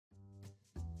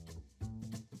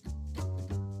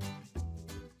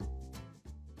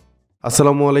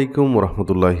আসসালামু আলাইকুম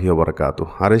রহমতুল্লাহি ওবরাকাতুহ।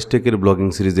 আরএস টেকের ব্লগিং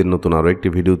সিরিজের নতুন আরও একটি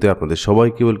ভিডিওতে আপনাদের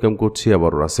সবাইকে ওয়েলকাম করছি।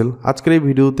 আবার রাসেল। আজকের এই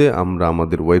ভিডিওতে আমরা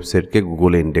আমাদের ওয়েবসাইটকে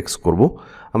গুগলে ইন্ডেক্স করব।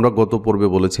 আমরা গত পর্বে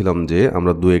বলেছিলাম যে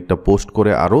আমরা দু একটা পোস্ট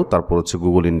করে তারপর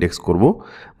গুগল ইন্ডেক্স করব,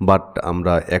 বাট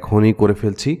আমরা এখনই করে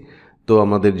ফেলছি। তো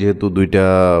আমাদের যেহেতু দুইটা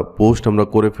পোস্ট আমরা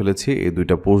করে ফেলেছি, এই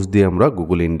দুইটা পোস্ট দিয়ে আমরা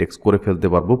গুগলে ইন্ডেক্স করে ফেলতে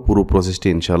পারবো। পুরো প্রসেসটি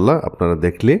ইনশাল্লাহ আপনারা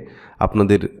দেখলে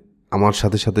আপনাদের আমার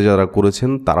সাথে সাথে যারা করেছেন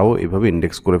তারাও এভাবে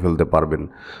ইন্ডেক্স করে ফেলতে পারবেন।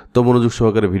 তো মনোযোগ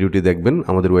সহকারে ভিডিওটি দেখবেন।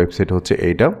 আমাদের ওয়েবসাইট হচ্ছে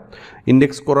এইটা।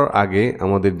 ইন্ডেক্স করার আগে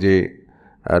আমাদের যে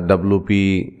ডাব্লুপি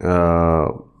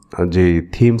যে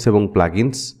থিমস এবং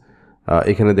প্লাগইনস,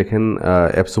 এখানে দেখেন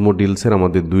অ্যাপসমো ডিলসের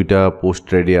আমাদের দুইটা পোস্ট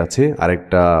রেডি আছে।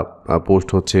 আরেকটা পোস্ট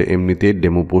হচ্ছে এমনিতে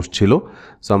ডেমো পোস্ট ছিল।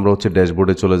 সো আমরা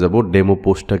ড্যাশবোর্ডে চলে যাব, ডেমো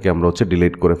পোস্টটাকে আমরা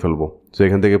ডিলিট করে ফেলবো। সো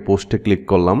এখান থেকে পোস্টে ক্লিক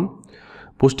করলাম।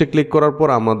 পোস্টে ক্লিক করার পর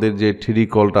আমাদের যে টিডি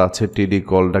কলটা আছে, টিডি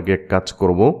কলটাকে এক কাজ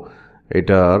করব,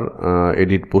 এটার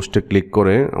এডিট পোস্টে ক্লিক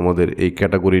করে আমাদের এই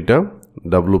ক্যাটাগরিটা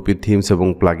ডাব্লুপি থিমস এবং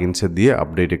প্লাগইনসে দিয়ে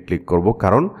আপডেটে ক্লিক করব,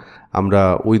 কারণ আমরা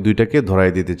ওই দুইটাকে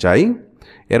ধরাই দিতে চাই।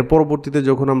 এর পরবর্তীতে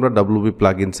যখন আমরা ডাব্লুপি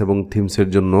প্লাগইনস এবং থিমসের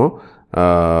জন্য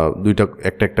দুইটা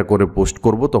একটা একটা করে পোস্ট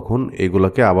করব, তখন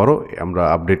এগুলোকে আবারও আমরা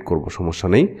আপডেট করব, সমস্যা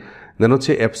নেই। দেন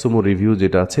অ্যাপসমো রিভিউ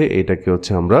যেটা আছে, এইটাকে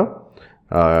আমরা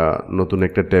নতুন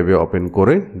একটা ট্যাবে ওপেন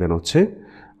করে দেন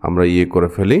আমরা করে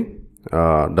ফেলি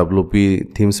ডাব্লুপি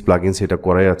থিমস প্লাগইনস, এটা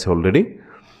করাই আছে অলরেডি।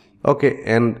 ওকে,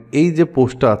 অ্যান্ড এই যে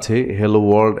পোস্টটা আছে হ্যালো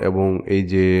ওয়ার্ল্ড এবং এই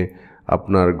যে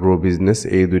আপনার গ্রো বিজনেস,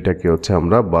 এই দুইটাকে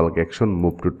আমরা bulk action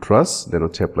move to trust then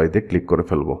অ্যাপ্লাইতে click করে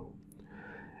ফেলবো।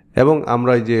 এবং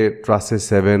আমরা এই যে ট্রাস্টে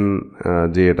 7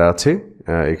 যে এটা আছে,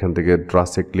 এখান থেকে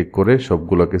ট্রাস্টে ক্লিক করে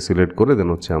সবগুলোকে সিলেক্ট করে দেন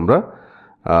আমরা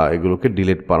এগুলোকে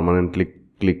ডিলিট পার্মানেন্টলি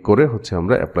ক্লিক করে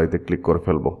আমরা অ্যাপ্লাইতে ক্লিক করে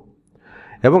ফেলব।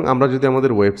 এবং আমরা যদি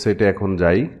আমাদের ওয়েবসাইটে এখন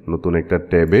যাই, নতুন একটা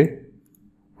ট্যাবে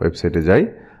ওয়েবসাইটে যাই,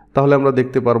 তাহলে আমরা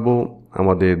দেখতে পারবো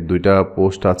আমাদের দুইটা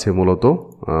পোস্ট আছে। মূলত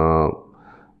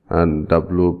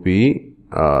ডাব্লুপি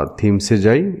থিমসে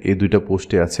যাই, এই দুইটা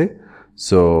পোস্টে আছে।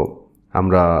 সো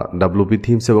আমরা ডাব্লুপি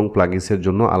থিমস এবং প্লাগইনসের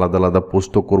জন্য আলাদা আলাদা পোস্ট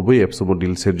তো করবোই, অ্যাপসমো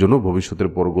ডিলসের জন্য ভবিষ্যতের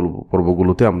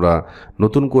পর্বগুলোতে আমরা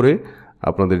নতুন করে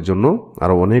আপনাদের জন্য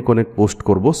আরও অনেক পোস্ট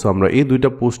করব। সো আমরা এই দুইটা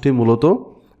পোস্টে মূলত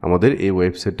আমাদের এই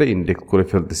ওয়েবসাইটটা ইন্ডেক্স করে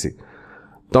ফেলতেছি।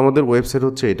 তো আমাদের ওয়েবসাইট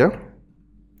হচ্ছে এটা।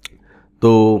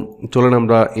 তো চলেন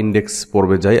আমরা ইন্ডেক্স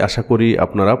পর্বে যাই। আশা করি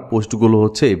আপনারা পোস্টগুলো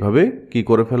এইভাবে কি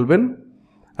করে ফেলবেন,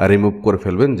 রিমুভ করে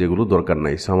ফেলবেন যেগুলো দরকার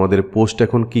নাই। সো আমাদের পোস্ট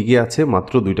এখন কি আছে,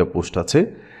 মাত্র দুইটা পোস্ট আছে।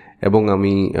 এবং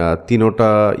আমি তিনোটা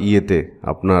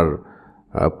আপনার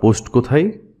পোস্ট কোথায়,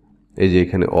 এই যে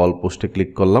এখানে অল পোস্টে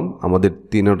ক্লিক করলাম, আমাদের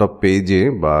তিনোটা পেজে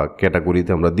বা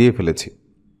ক্যাটাগরিতে আমরা দিয়ে ফেলেছি।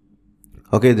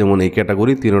 ওকে, যেমন এই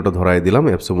ক্যাটাগরি তিনোটা ধরাই দিলাম,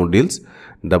 অ্যাপসমো deals,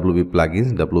 WP plugins,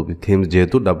 WP themes.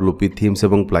 যেহেতু ডাব্লুপি থিমস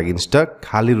এবং প্লাগইনসটা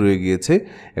খালি রয়ে গিয়েছে,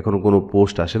 এখনও কোনো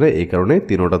পোস্ট আসে না, এই কারণে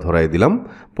তিনোটা ধরাই দিলাম।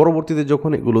 পরবর্তীতে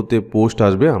যখন এগুলোতে পোস্ট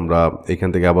আসবে, আমরা এখান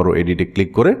থেকে আবারও এডিটে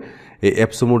ক্লিক করে এই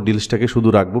অ্যাপসমো ডিলসটাকে শুধু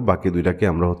রাখবো, বাকি দুইটাকে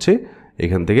আমরা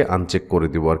এখান থেকে আনচেক করে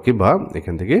দিব আর কি, বা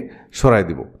এখান থেকে সরাই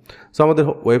দিব। সো আমাদের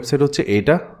ওয়েবসাইট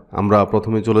এইটা। আমরা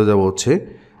প্রথমে চলে যাব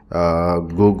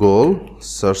Google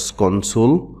search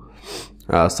console.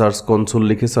 Search console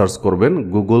লিখে সার্চ করবেন,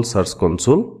 গুগল সার্চ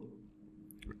কনসোল।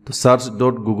 তো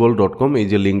search.google.com এই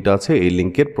যে লিঙ্কটা আছে, এই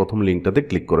লিঙ্কের প্রথম লিঙ্কটাতে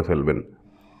ক্লিক করে ফেলবেন।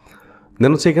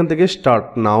 দেন এখান থেকে স্টার্ট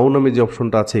নাও নামে যে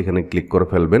অপশনটা আছে, এখানে ক্লিক করে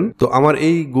ফেলবেন। তো আমার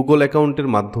এই গুগল অ্যাকাউন্টের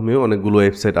মাধ্যমে অনেকগুলো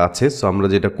ওয়েবসাইট আছে। সো আমরা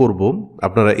যেটা করব,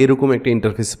 আপনারা এরকম একটা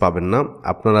ইন্টারফেস পাবেন না,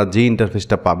 আপনারা যে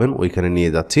ইন্টারফেসটা পাবেন ওইখানে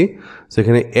নিয়ে যাচ্ছি। সো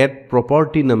এখানে অ্যাড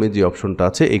প্রপার্টি নামে যে অপশনটা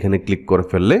আছে, এখানে ক্লিক করে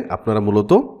ফেললে আপনারা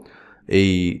মূলত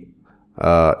এই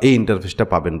ইন্টারফেসটা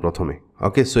পাবেন প্রথমে।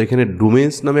 ওকে, সো এখানে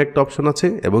ডোমেইনস নামে একটা অপশন আছে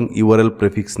এবং ইউআরএল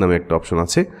প্রেফিক্স নামে একটা অপশন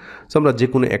আছে। সো আমরা যে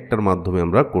কোনো একটার মাধ্যমে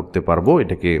আমরা করতে পারবো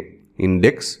এটাকে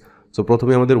ইন্ডেক্স। সো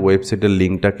প্রথমে আমাদের ওয়েবসাইটের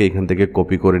লিঙ্কটাকে এখান থেকে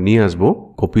কপি করে নিয়ে আসবো,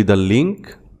 কপি দ্য লিঙ্ক।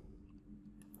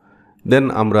 দেন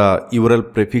আমরা ইউআরএল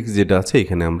প্রেফিক্স যেটা আছে,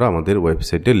 এখানে আমরা আমাদের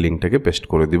ওয়েবসাইটের লিঙ্কটাকে পেস্ট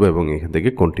করে দিব এবং এখান থেকে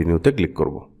কন্টিনিউতে ক্লিক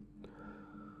করব।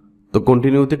 তো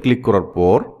কন্টিনিউতে ক্লিক করার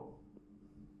পর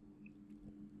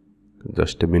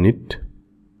just a minute,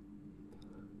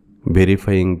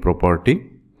 verifying property.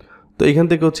 তো এখান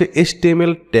থেকে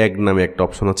HTML ট্যাগ নামে একটা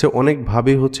অপশন আছে।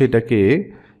 অনেকভাবে এটাকে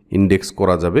ইন্ডেক্স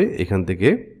করা যাবে। এখান থেকে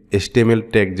HTML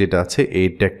ট্যাগ যেটা আছে, এই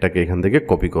ট্যাগটাকে এখান থেকে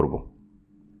কপি করব।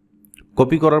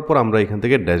 কপি করার পর আমরা এখান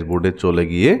থেকে ড্যাশবোর্ডে চলে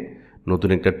গিয়ে নতুন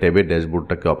একটা ট্যাবে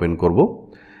ড্যাশবোর্ডটাকে ওপেন করব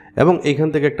এবং এখান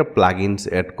থেকে একটা প্লাগইনস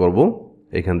অ্যাড করব।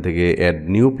 এখান থেকে অ্যাড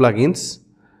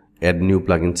নিউ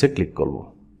প্লাগইনসে ক্লিক করব।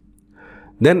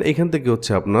 দেন এখান থেকে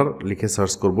আপনার লিখে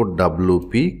সার্চ করব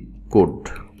ডাব্লুপি কোড।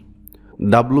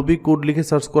 ডাব্লিউবি কোড লিখে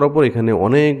সার্চ করার পর এখানে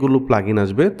অনেকগুলো প্লাগইন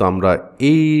আসবে, তো আমরা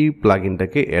এই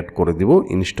প্লাগইনটাকে অ্যাড করে দিব।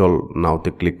 ইনস্টল নাওতে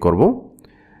ক্লিক করব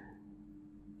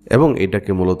এবং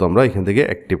এটাকে মূলত আমরা এখান থেকে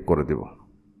অ্যাক্টিভ করে দেব।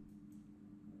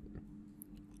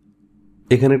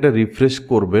 এখানে একটা রিফ্রেশ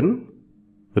করবেন,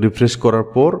 রিফ্রেশ করার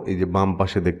পর এই যে বাম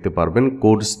পাশে দেখতে পারবেন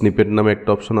কোড স্নিপেট নামে একটা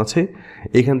অপশন আছে,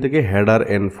 এখান থেকে হেডার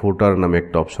অ্যান্ড ফুটার নামে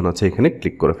একটা অপশন আছে, এখানে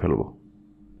ক্লিক করে ফেলব।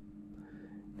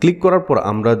 ক্লিক করার পর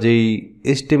আমরা যেই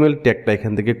HTML ট্যাগটা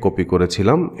এখান থেকে কপি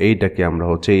করেছিলাম এইটাকে আমরা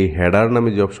হচ্ছে এই হেডার নামে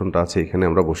যে অপশনটা আছে এখানে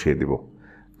আমরা বসিয়ে দিব।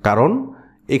 কারণ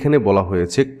এখানে বলা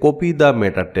হয়েছে copy the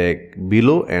meta tag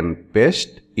below and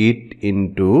paste it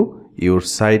into your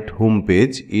site home page,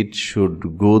 it should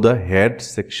go the head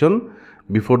section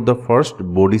before the first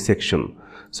body section.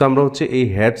 So আমরা হচ্ছে এই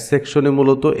হেড সেকশনে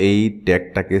মূলত এই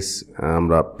ট্যাগটাকে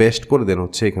আমরা পেস্ট করে দেন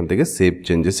হচ্ছে এখান থেকে সেভ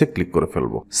চেঞ্জেসে ক্লিক করে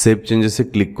ফেলবো। সেভ চেঞ্জেসে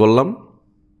ক্লিক করলাম,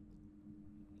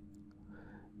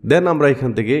 দেন আমরা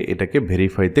এখান থেকে এটাকে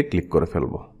ভেরিফাইতে ক্লিক করে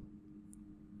ফেলব।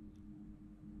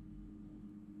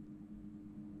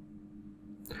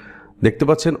 দেখতে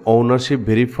পাচ্ছেন ওনারশিপ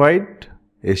ভেরিফাইড,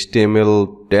 HTML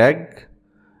ট্যাগ,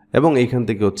 এবং এইখান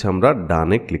থেকে হচ্ছে আমরা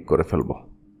ডানে ক্লিক করে ফেলব।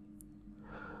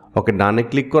 ওকে, ডানে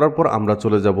ক্লিক করার পর আমরা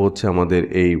চলে যাব হচ্ছে আমাদের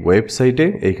এই ওয়েবসাইটে।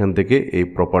 এইখান থেকে এই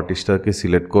প্রপার্টিসটাকে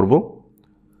সিলেক্ট করব,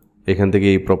 এখান থেকে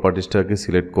এই প্রপার্টিসটাকে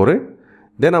সিলেক্ট করে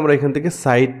দেন আমরা এখান থেকে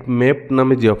সাইট ম্যাপ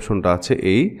নামে যে অপশনটা আছে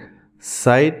এই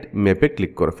সাইট ম্যাপে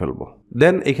ক্লিক করে ফেলব।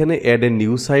 দেন এখানে add a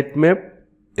new site map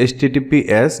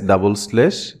https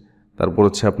তারপর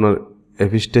হচ্ছে আপনার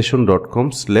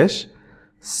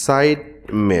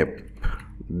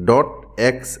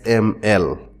avstation.com/sitemap.xml।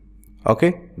 ওকে,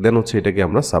 দেন হচ্ছে এটাকে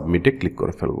আমরা সাবমিটে ক্লিক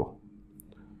করে ফেলব।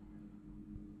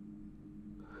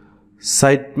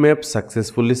 সাইট ম্যাপ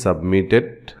সাকসেসফুলি সাবমিটেড,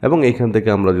 এবং এইখান থেকে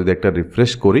আমরা যদি একটা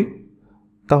রিফ্রেশ করি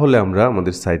তাহলে আমরা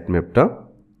আমাদের সাইট ম্যাপটা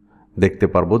দেখতে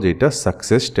পারবো যে এটা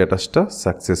সাকসেস, স্ট্যাটাসটা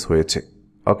সাকসেস হয়েছে।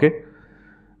 ওকে,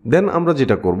 দেন আমরা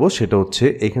যেটা করব সেটা হচ্ছে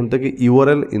এখান থেকে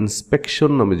ইউআরএল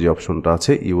ইন্সপেকশন নামে যে অপশনটা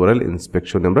আছে ইউআরএল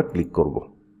ইন্সপেকশনে আমরা ক্লিক করব।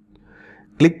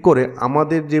 ক্লিক করে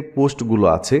আমাদের যে পোস্টগুলো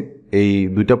আছে এই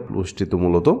দুইটা পোস্টই তো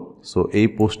মূলত, সো এই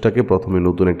পোস্টটাকে প্রথমে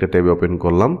নতুন একটা ট্যাবে ওপেন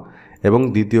করলাম এবং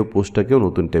দ্বিতীয় পোস্টটাকেও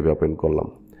নতুন ট্যাবে ওপেন করলাম।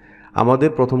 আমাদের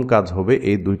প্রথম কাজ হবে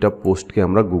এই দুইটা পোস্টকে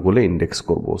আমরা গুগলে ইন্ডেক্স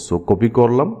করব। সো কপি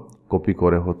করলাম, কপি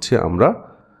করে হচ্ছে আমরা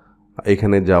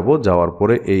এখানে যাব, যাওয়ার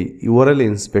পরে এই ইউআরএল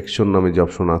ইন্সপেকশন নামে যে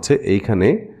অপশন আছে এইখানে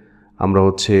আমরা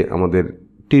হচ্ছে আমাদের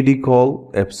টিডি কল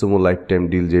অ্যাপসুমো লাইফ টাইম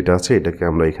ডিল যেটা আছে এটাকে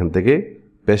আমরা এখান থেকে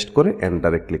পেস্ট করে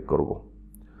এন্টারে ক্লিক করব।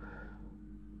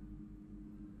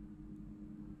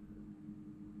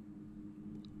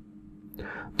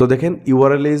 তো দেখেন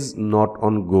URL is not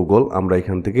on Google, আমরা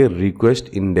এখান থেকে রিকোয়েস্ট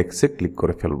ইন্ডেক্সে ক্লিক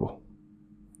করে ফেলব।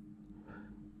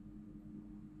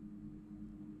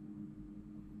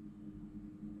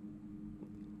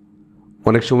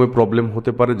 অনেক সময় প্রবলেম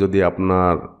হতে পারে যদি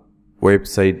আপনার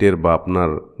ওয়েবসাইটের বা আপনার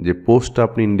যে পোস্টটা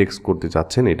আপনি ইন্ডেক্স করতে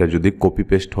চাচ্ছেন এটা যদি কপি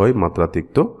পেস্ট হয়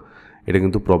মাত্রাতিরিক্ত, এটা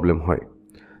কিন্তু প্রবলেম হয়।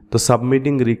 তো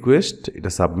সাবমিটিং রিকোয়েস্ট,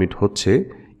 এটা সাবমিট হচ্ছে।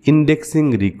 ইন্ডেক্সিং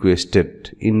রিকোয়েস্টেড,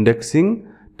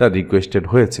 ইন্ডেক্সিংটা রিকোয়েস্টেড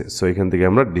হয়েছে। সো এখান থেকে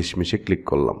আমরা ডিসমিসে ক্লিক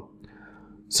করলাম।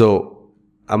 সো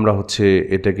আমরা হচ্ছে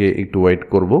এটাকে একটু ওয়েট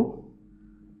করব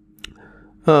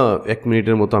 1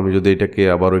 মিনিটের মতো। আমি যদি এটাকে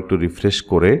আবারও একটু রিফ্রেশ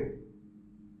করে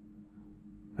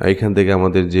এইখান থেকে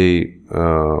আমাদের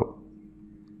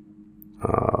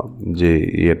যে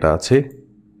ইয়েটা আছে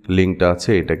লিঙ্কটা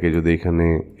আছে এটাকে যদি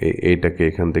এইটাকে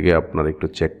এখান থেকে আপনার একটু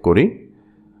চেক করি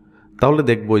তাহলে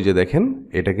দেখবো যে দেখেন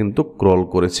এটা কিন্তু ক্রল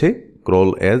করেছে, ক্রল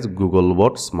অ্যাজ গুগল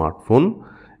বট স্মার্টফোন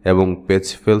এবং page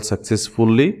fail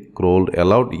successfully crawl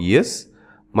allowed yes,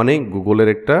 মানে গুগলের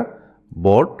একটা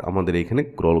বট আমাদের এখানে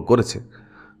ক্রল করেছে।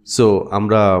 সো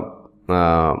আমরা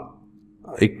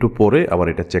একটু পরে আবার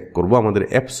এটা চেক করব। আমাদের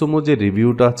অ্যাপসুমো যে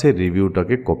রিভিউটা আছে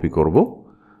রিভিউটাকে কপি করব,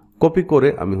 কপি করে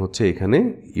আমি হচ্ছে এখানে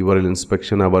ইউআরএল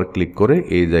ইন্সপেকশনে আবার ক্লিক করে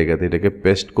এই জায়গাতে এটাকে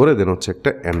পেস্ট করে দেন হচ্ছে একটা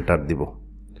এন্টার দিব।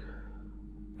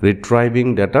 রিট্রাইভিং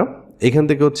ডাটা, এখান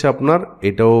থেকে হচ্ছে আপনার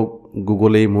এটাও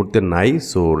গুগলে এই মুহূর্তে নাই,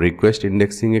 সো রিকোয়েস্ট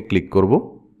ইন্ডেক্সিংয়ে ক্লিক করব।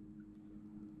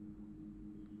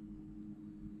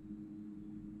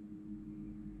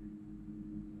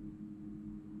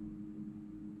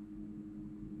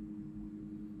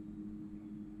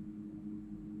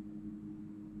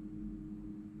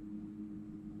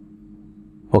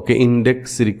 ওকে,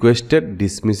 ইন্ডেক্স রিকোয়েস্টেড,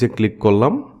 ডিসমিসে ক্লিক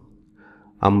করলাম।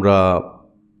 আমরা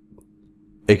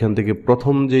এখান থেকে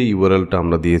প্রথম যে ইউআরএলটা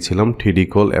আমরা দিয়েছিলাম টিডি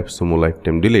কল অ্যাপসুমো লাইফ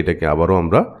টাইম ডিল, এটাকে আবারও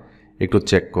আমরা একটু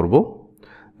চেক করব।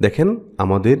 দেখেন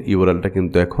আমাদের ইউআরএলটা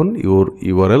কিন্তু এখন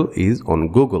URL is on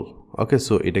Google. Okay,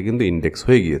 so এটা কিন্তু ইন্ডেক্স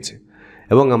হয়ে গিয়েছে।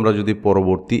 এবং আমরা যদি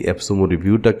পরবর্তী অ্যাপসুমো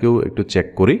রিভিউটাকেও একটু চেক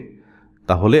করি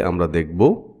তাহলে আমরা দেখব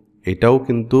এটাও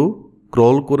কিন্তু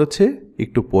ক্রল করেছে।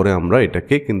 একটু পরে আমরা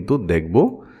এটাকে কিন্তু দেখব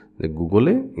যে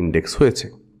গুগলে ইন্ডেক্স হয়েছে।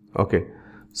 ওকে,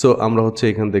 সো আমরা হচ্ছে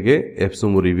এখান থেকে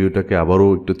অ্যাপসুমো রিভিউটাকে আবারও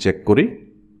একটু চেক করি।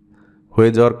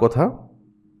 হয়ে যাওয়ার কথা,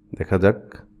 দেখা যাক।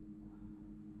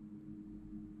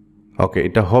 ওকে,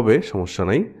 এটা হবে, সমস্যা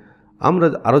নাই। আমরা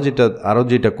আরও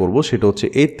যেটা করব সেটা হচ্ছে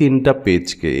এই 3টা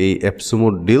পেজকে, এই অ্যাপসুমো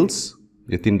ডিলস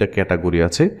যে 3টা ক্যাটাগরি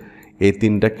আছে, এই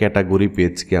 3টা ক্যাটাগরি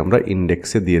পেজকে আমরা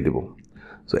ইন্ডেক্সে দিয়ে দেব।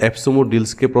 সো অ্যাপসুমো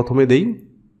ডিলসকে প্রথমে দেই।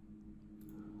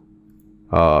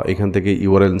 এখান থেকে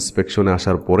ইউআরএল ইন্সপেকশনে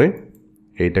আসার পরে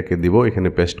এইটাকে দিব, এখানে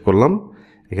পেস্ট করলাম,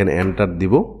 এখানে এন্টার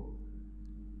দিব।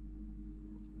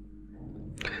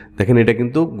 দেখেন এটা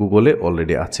কিন্তু গুগলে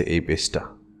অলরেডি আছে এই পেজটা,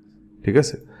 ঠিক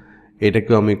আছে।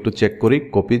 এটাকেও আমি একটু চেক করি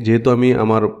কপি, যেহেতু আমি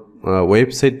আমার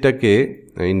ওয়েবসাইটটাকে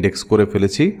ইন্ডেক্স করে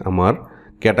ফেলেছি, আমার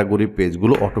ক্যাটাগরি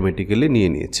পেজগুলো অটোমেটিক্যালি নিয়ে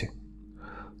নিয়েছে।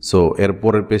 সো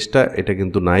এরপরের পেজটা এটা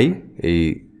কিন্তু নাই, এই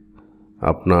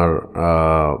আপনার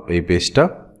এই পেজটা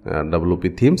WP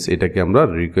থিমস, এটাকে আমরা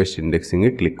রিকোয়েস্ট ইন্ডেক্সিংয়ে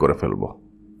ক্লিক করে ফেলব।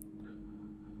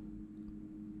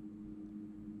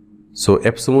 সো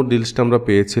অ্যাপসুমো ডিলসটা আমরা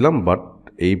পেয়েছিলাম, বাট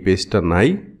এই পেজটা নাই।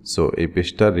 সো এই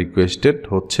পেজটা রিকোয়েস্টেড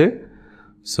হচ্ছে।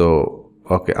 সো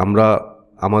ওকে, আমরা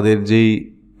আমাদের যেই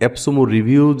অ্যাপসুমো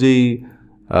রিভিউ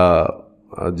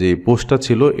যে পোস্টটা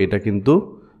ছিল এটা কিন্তু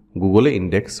গুগলে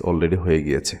ইন্ডেক্স অলরেডি হয়ে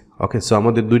গিয়েছে। ওকে, সো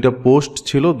আমাদের 2টা পোস্ট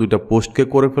ছিল, 2টা পোস্টকে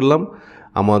করে ফেললাম।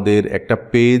 আমাদের একটা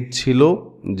পেজ ছিল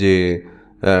যে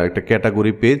একটা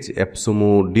ক্যাটাগরি পেজ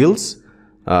অ্যাপসুমো ডিলস,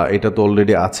 এটা তো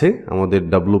অলরেডি আছে। আমাদের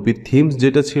WP থিমস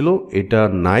যেটা ছিল এটা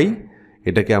নাই,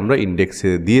 এটাকে আমরা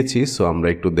ইন্ডেক্সে দিয়েছি। সো আমরা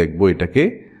একটু দেখব এটাকে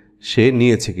সে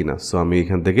নিয়েছে কিনা। সো আমি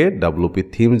এখান থেকে WP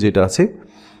থিম যেটা আছে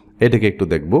এটাকে একটু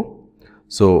দেখব।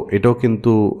 সো এটাও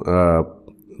কিন্তু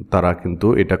তারা কিন্তু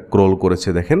এটা ক্রল করেছে,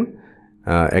 দেখেন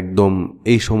একদম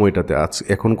এই সময়টাতে।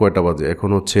 এখন কয়টা বাজে? এখন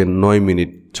হচ্ছে 9 মিনিট,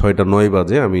 6টা 9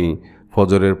 বাজে। আমি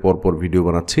ফজরের পরপর ভিডিও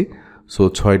বানাচ্ছি। সো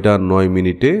 6টা 9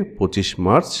 মিনিটে 25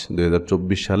 মার্চ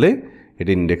 2024 সালে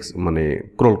এটা ইন্ডেক্স মানে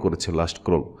ক্রল করেছে, লাস্ট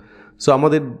ক্রল। সো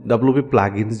আমাদের WP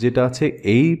প্লাগইনস যেটা আছে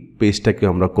এই পেজটাকে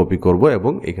আমরা কপি করব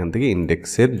এবং এখান থেকে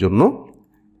ইন্ডেক্সের জন্য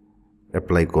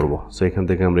অ্যাপ্লাই করব। সো এখান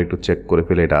থেকে আমরা একটু চেক করে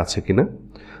ফেলে এটা আছে কিনা।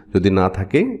 যদি না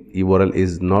থাকে, URL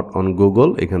is not on Google,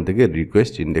 এখান থেকে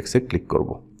রিকোয়েস্ট ইন্ডেক্সে ক্লিক করব।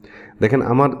 দেখেন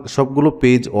আমার সবগুলো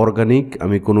পেজ অর্গানিক,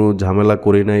 আমি কোনো ঝামেলা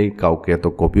করি নাই, কাউকে এত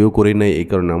কপিও করি নাই, এই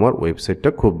কারণে আমার ওয়েবসাইটটা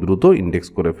খুব দ্রুত ইন্ডেক্স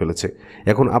করে ফেলেছে।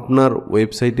 এখন আপনার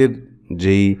ওয়েবসাইটের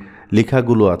যেই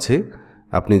লেখাগুলো আছে,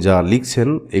 আপনি যা লিখছেন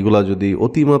এগুলা যদি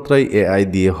অতিমাত্রায় AI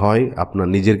দিয়ে হয়, আপনার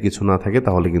নিজের কিছু না থাকে,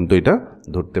 তাহলে কিন্তু এটা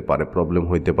ধরতে পারে, প্রবলেম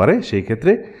হইতে পারে। সেই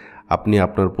ক্ষেত্রে আপনি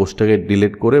আপনার পোস্টটাকে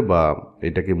ডিলিট করে বা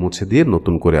এটাকে মুছে দিয়ে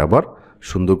নতুন করে আবার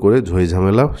সুন্দর করে ঝই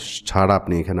ঝামেলা ছাড়া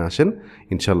আপনি এখানে আসেন,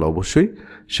 ইনশাল্লাহ অবশ্যই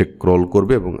সে ক্রল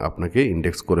করবে এবং আপনাকে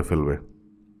ইন্ডেক্স করে ফেলবে।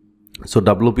 সো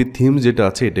WP থিম যেটা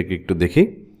আছে এটাকে একটু দেখি।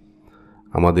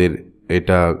 আমাদের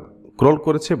এটা ক্রল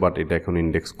করেছে, বাট এটা এখন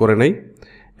ইন্ডেক্স করে নাই।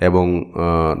 এবং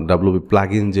WP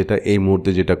প্লাগইন যেটা এই মুহূর্তে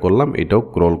যেটা করলাম এটাও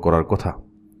ক্রল করার কথা।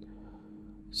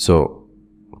 সো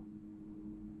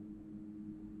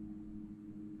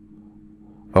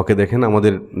ওকে, দেখেন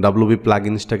আমাদের WP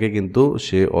প্লাগইনসটাকে কিন্তু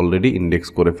সে অলরেডি ইন্ডেক্স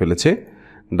করে ফেলেছে,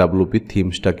 WP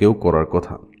থিমসটাকেও করার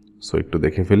কথা। সো একটু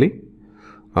দেখে ফেলি,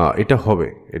 এটা হবে,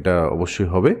 এটা অবশ্যই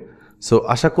হবে। সো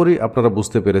আশা করি আপনারা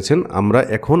বুঝতে পেরেছেন। আমরা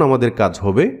এখন আমাদের কাজ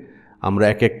হবে, আমরা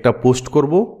এক একটা পোস্ট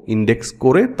করব ইন্ডেক্স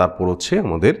করে, তারপর হচ্ছে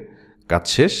আমাদের কাজ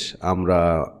শেষ। আমরা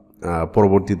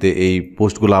পরবর্তীতে এই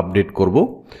পোস্টগুলো আপডেট করব।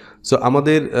 সো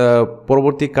আমাদের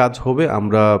পরবর্তী কাজ হবে,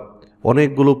 আমরা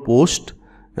অনেকগুলো পোস্ট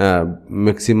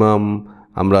ম্যাক্সিমাম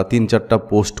আমরা 3-4টা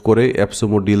পোস্ট করে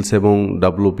অ্যাপসুমো ডিলস এবং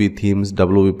WP থিমস,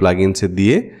 WP প্লাগইনসে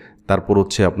দিয়ে তারপর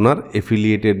হচ্ছে আপনার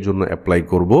এফিলিয়েটের জন্য অ্যাপ্লাই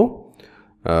করব।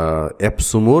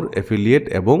 অ্যাপসুমোর এফিলিয়েট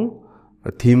এবং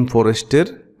থিম ফরেস্টের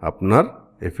আপনার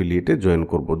এফিলিয়েটে জয়েন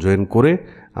করব। জয়েন করে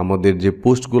আমাদের যে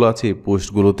পোস্টগুলো আছে এই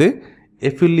পোস্টগুলোতে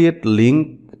এফিলিয়েট লিঙ্ক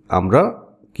আমরা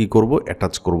কি করব,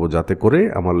 অ্যাটাচ করব, যাতে করে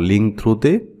আমার লিঙ্ক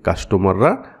থ্রুতে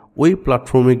কাস্টমাররা ওই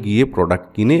প্ল্যাটফর্মে গিয়ে প্রোডাক্ট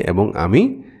কিনে এবং আমি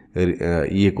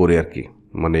করে আর কি,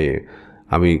 মানে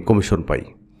আমি কমিশন পাই।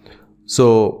 সো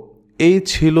এই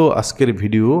ছিল আজকের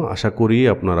ভিডিও, আশা করি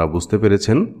আপনারা বুঝতে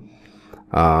পেরেছেন।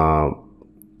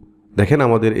 দেখেন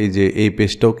আমাদের এই যে এই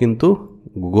পেজটাও কিন্তু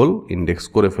গুগল ইন্ডেক্স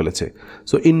করে ফেলেছে।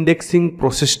 সো ইন্ডেক্সিং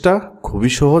প্রসেসটা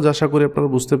খুবই সহজ, আশা করি আপনারা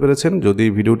বুঝতে পেরেছেন। যদি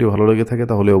ভিডিওটি ভালো লেগে থাকে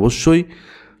তাহলে অবশ্যই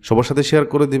সবার সাথে শেয়ার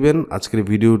করে দিবেন। আজকের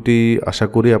ভিডিওটি আশা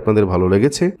করি আপনাদের ভালো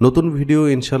লেগেছে। নতুন ভিডিও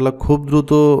ইনশাল্লাহ খুব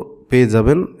দ্রুত পেয়ে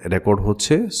যাবেন, রেকর্ড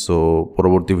হচ্ছে। সো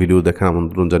পরবর্তী ভিডিও দেখার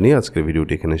আমন্ত্রণ জানিয়ে আজকের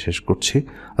ভিডিওটি এখানে শেষ করছি।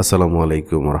 আসসালামু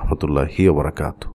আলাইকুম ওয়া রাহমাতুল্লাহি ওয়া বারাকাতুহু।